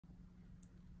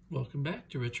Welcome back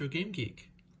to Retro Game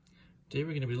Geek. Today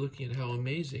we're going to be looking at how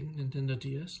amazing Nintendo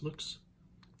DS looks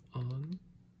on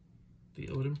the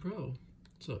Odin Pro.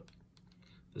 So,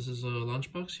 this is a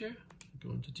LaunchBox here. Go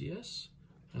into DS,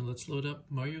 and let's load up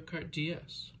Mario Kart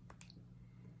DS.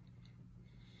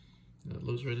 And it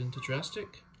loads right into DraStic.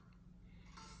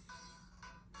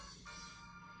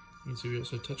 You can see we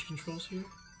also have touch controls here.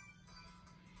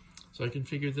 So I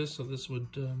configured this so this would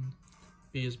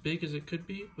be as big as it could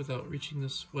be without reaching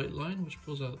this white line, which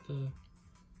pulls out the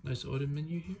nice Odin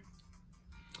menu here.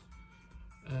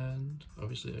 And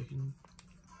obviously I can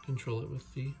control it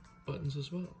with the buttons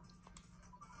as well.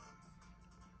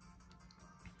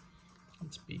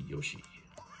 Let's be Yoshi.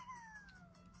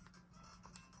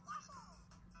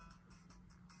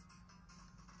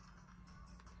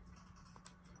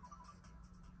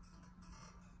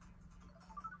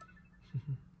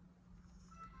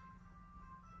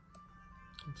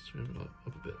 Let's turn it up a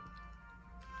bit.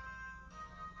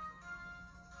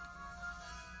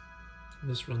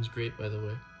 This runs great, by the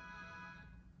way.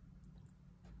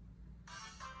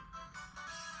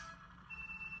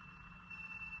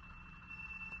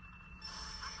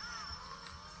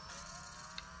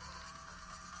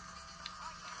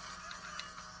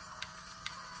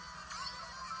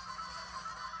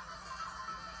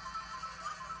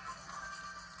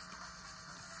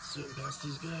 Zoom past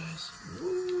these guys.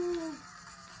 Woo!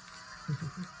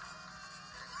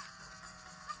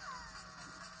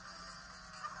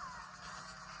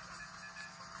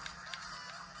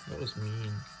 That was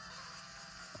mean.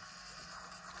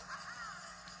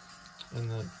 And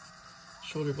the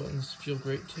shoulder buttons feel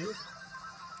great too.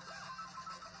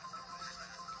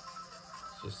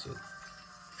 It's just a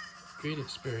great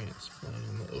experience playing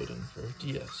on the Odin for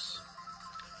DS.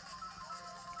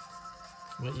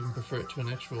 I might even prefer it to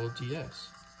an actual DS.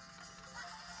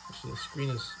 Actually, the screen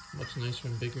is much nicer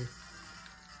and bigger.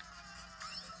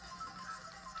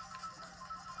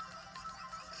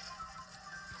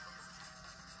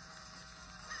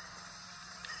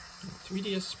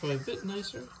 3DS is probably a bit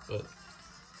nicer, but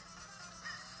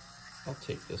I'll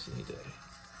take this any day.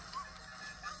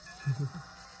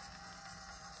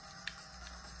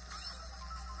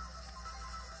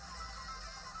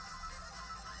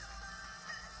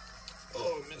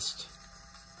 Oh, missed.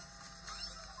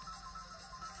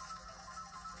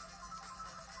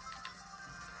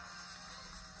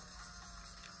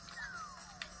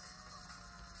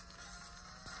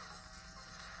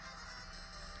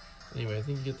 Anyway, I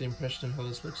think you get the impression of how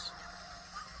this looks.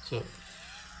 So,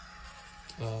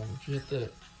 if you hit the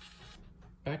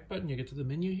back button, you get to the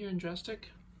menu here in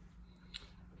DraStic.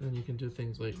 Then you can do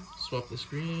things like swap the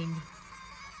screen,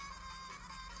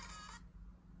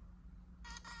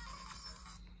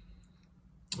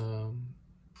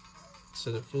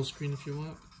 set it full screen if you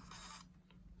want,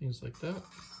 things like that.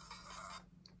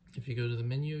 If you go to the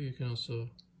menu, you can also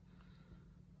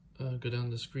go down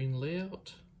to screen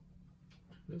layout.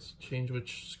 Change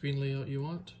which screen layout you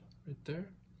want right there,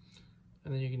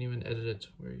 and then you can even edit it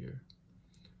where you're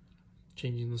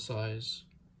changing the size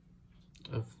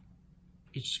of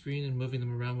each screen and moving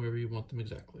them around wherever you want them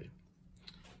exactly.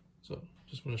 So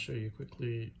just want to show you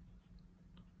quickly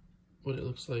what it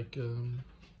looks like.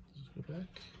 Let's go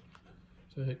back.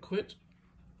 So I hit quit,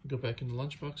 go back into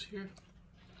LaunchBox here.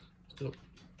 Let's go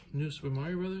New Super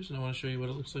Mario Brothers, and I want to show you what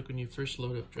it looks like when you first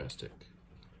load up DraStic.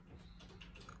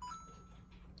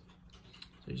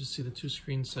 So you just see the two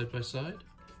screens side by side.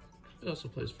 It also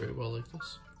plays very well like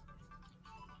this.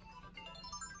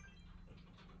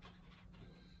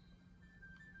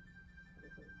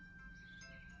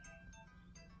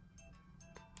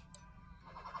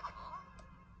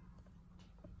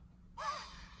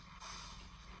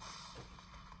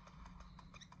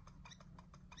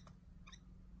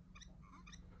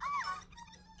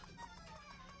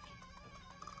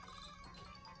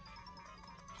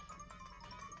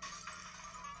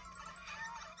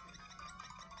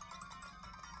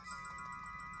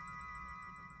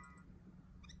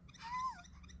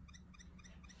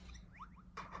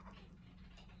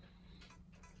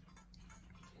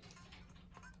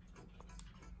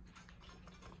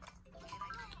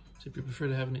 So if you prefer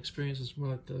to have an experience that's more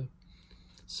like the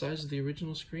size of the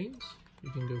original screens, you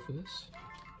can go for this.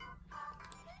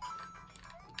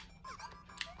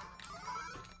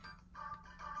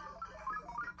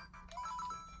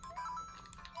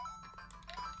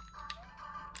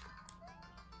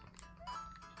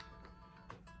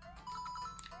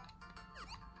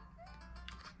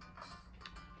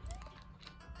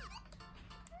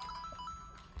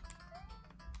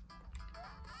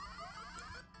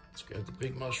 Let's grab the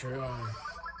big mushroom.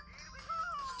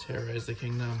 Let's terrorize the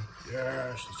kingdom.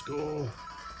 Yes, let's go.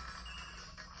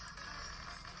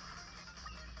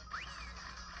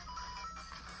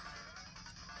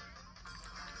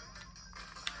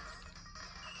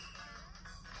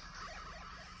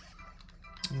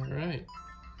 All right.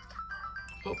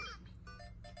 Oh,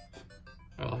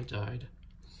 I died.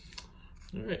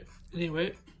 All right.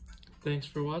 Anyway, thanks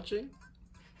for watching.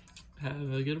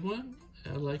 Have a good one.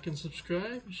 Like and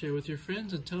subscribe, share with your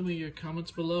friends, and tell me your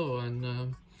comments below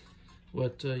on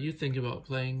what you think about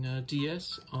playing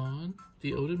DS on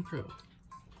the Odin Pro.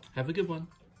 Have a good one.